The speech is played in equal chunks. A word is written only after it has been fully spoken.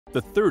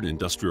The third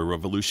industrial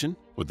revolution,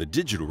 or the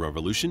digital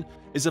revolution,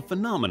 is a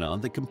phenomenon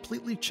that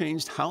completely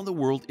changed how the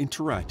world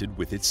interacted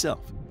with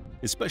itself,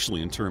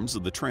 especially in terms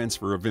of the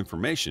transfer of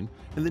information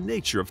and the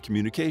nature of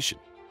communication.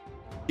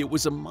 It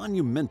was a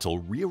monumental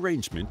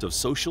rearrangement of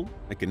social,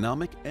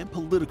 economic, and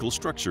political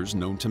structures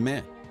known to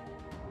man.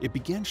 It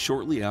began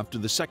shortly after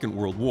the Second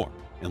World War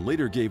and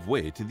later gave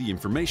way to the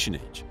Information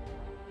Age.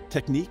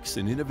 Techniques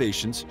and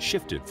innovations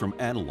shifted from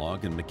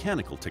analog and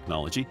mechanical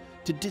technology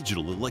to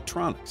digital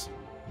electronics.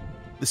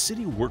 The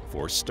city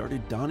workforce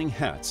started donning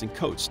hats and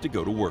coats to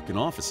go to work in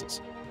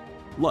offices.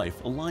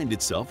 Life aligned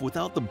itself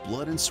without the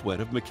blood and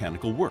sweat of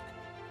mechanical work.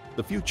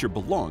 The future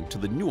belonged to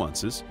the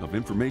nuances of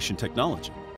information technology.